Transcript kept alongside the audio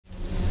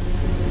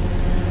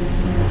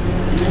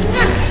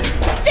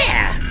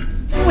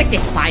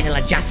this final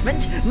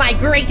adjustment, my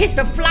greatest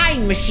of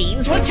flying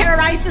machines will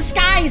terrorize the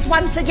skies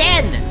once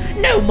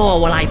again. No more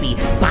will I be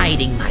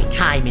biding my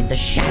time in the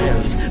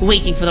shadows,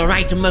 waiting for the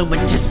right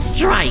moment to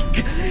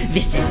strike.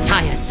 This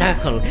entire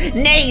circle,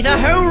 nay, the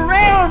whole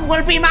realm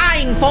will be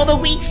mine for the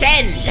week's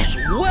end.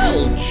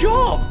 Swell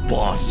job,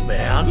 boss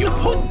man. You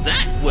put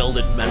that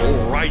welded metal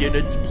right in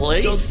its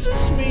place. Does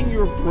this mean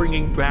you're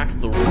bringing back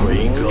the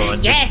ray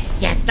gun?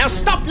 Yes, now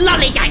stop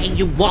lollygagging,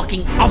 you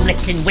walking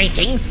omelets in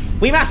waiting.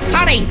 We must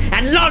hurry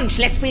and launch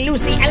lest we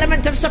lose the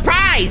element of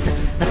surprise.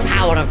 The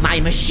power of my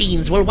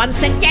machines will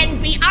once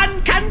again be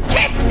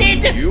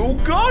uncontested. You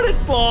got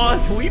it,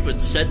 boss. You even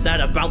said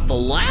that about the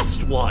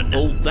last one.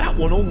 Though that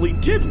one only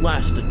did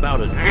last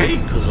about a day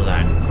because of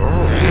that girl.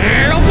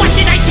 What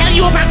did I tell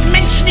you about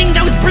mentioning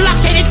those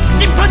blockheaded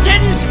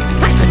simpletons?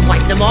 I could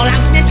wipe them all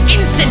out in an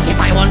instant if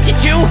I wanted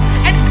to.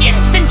 An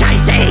instant, I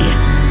say.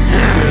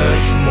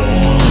 Yes,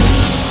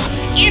 boss.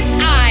 If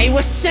I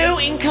were so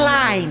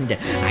inclined,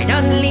 I'd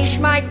unleash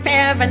my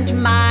fervent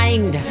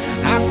mind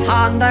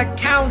upon the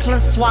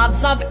countless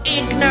swaths of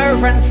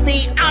ignorance,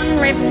 the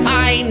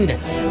unrefined.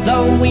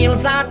 The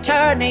wheels are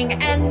turning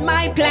and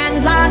my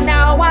plans are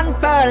now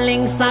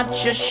unfurling.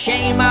 Such a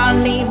shame, I'll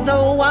leave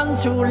the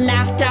ones who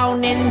laugh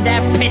down in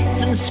their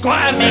pits and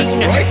squirming.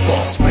 That's right,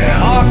 boss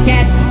man.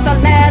 Forget the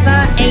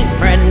leather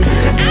apron,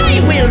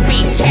 I will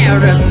be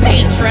terror's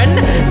patron.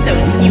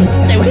 Those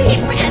youths so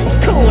hip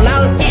and cool,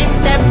 I'll give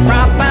them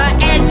proper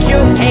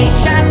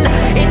education.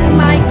 In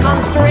my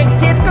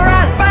constricted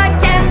grasp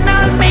again,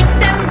 I'll make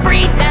them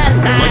breathe their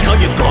last. Like how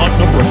you got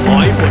number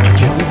 5 when you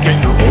didn't get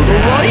your order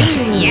right?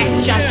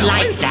 Yes, just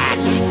like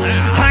that.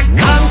 A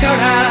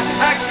conqueror,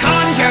 a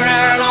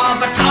conjurer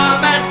of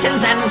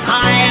automatons and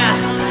fire.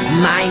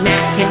 My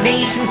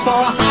machinations for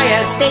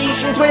higher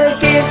stations will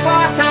give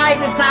what I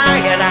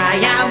desire. I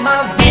am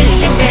a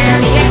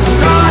visionary,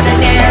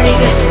 extraordinary,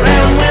 this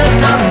realm will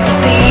come to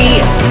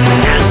see.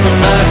 As the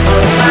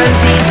circle burns,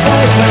 these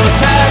foes will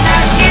turn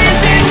as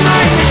gears in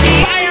my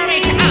machine. Fire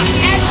it up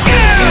and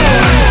go!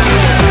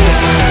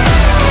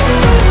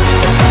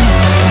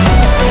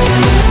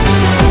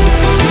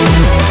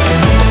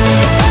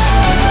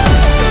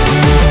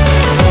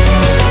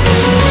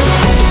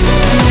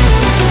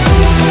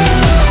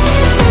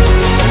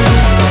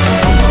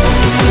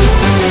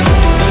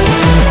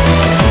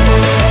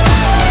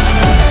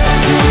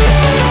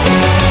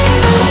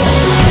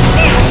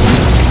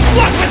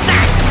 What was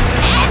that?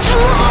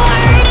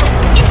 Edgelord!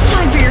 It's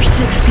time for your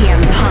 6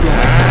 p.m. pummel.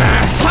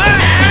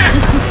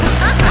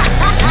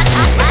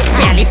 It's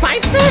barely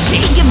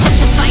 5:30. Think I'm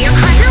just a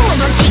firecracker? Well,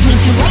 don't take me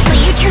too lightly.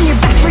 You turn your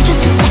back for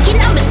just a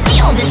second, I'ma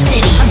steal this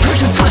city.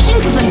 Approach with caution,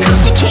 cause I'm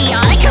caustic,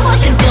 chaotic. I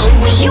wasn't built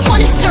weak. You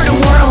wanna start a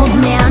war, old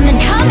man? Then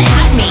come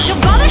at me.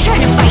 Don't bother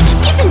trying to fight,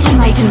 just give in to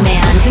my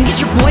demands. And get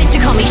your boys to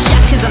call me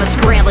chef, cause I'ma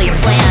scramble your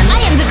plans. I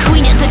am the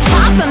queen at the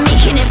top, I'm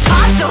making it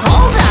pop, so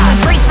hold up.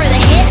 Brace for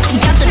the hit, I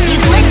got the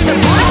fuse lit to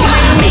blow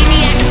up.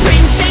 Maniac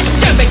princess,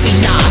 don't make me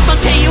laugh. I'll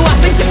tear you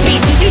up into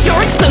pieces, use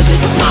your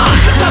explosives for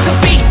parts. Talk a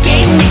big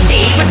game,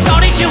 missy, but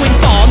sorry to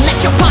inform that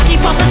your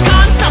party poppers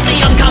can't stop the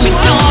oncoming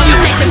storm.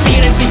 Your net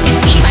appearances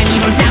deceive, I'm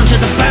evil down to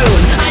the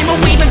bone. I'm a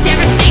wave of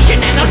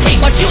devastation and I'll take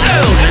what you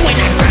own. And when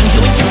I've ground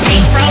you into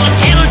paste for all of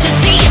hell to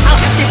see,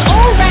 I'll have this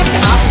all wrapped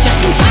up just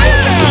in time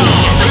for tea.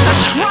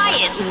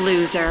 Quiet,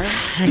 loser.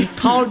 They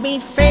called me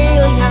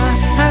failure,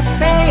 a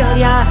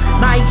failure.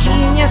 My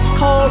genius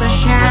called a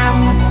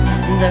sham.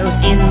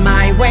 Those in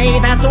my way,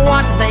 that's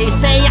what they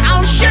say.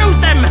 I'll show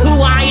them who